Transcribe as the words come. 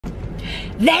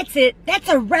That's it. That's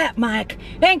a wrap, Mike.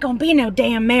 There ain't gonna be no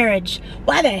damn marriage.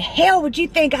 Why the hell would you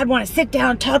think I'd want to sit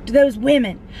down and talk to those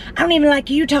women? I don't even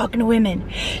like you talking to women.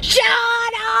 Shut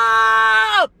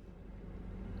up!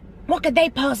 What could they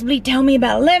possibly tell me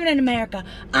about living in America?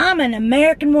 I'm an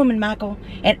American woman, Michael,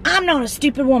 and I'm not a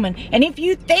stupid woman. And if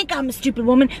you think I'm a stupid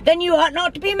woman, then you ought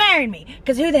not to be marrying me.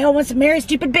 Because who the hell wants to marry a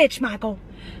stupid bitch, Michael?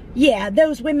 Yeah,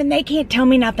 those women, they can't tell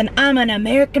me nothing. I'm an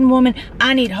American woman.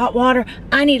 I need hot water.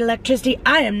 I need electricity.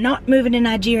 I am not moving to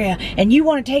Nigeria. And you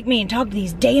want to take me and talk to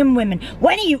these damn women.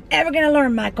 When are you ever going to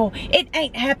learn, Michael? It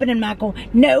ain't happening, Michael.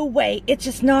 No way. It's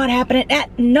just not happening.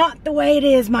 That's not the way it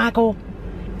is, Michael.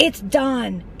 It's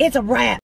done. It's a wrap.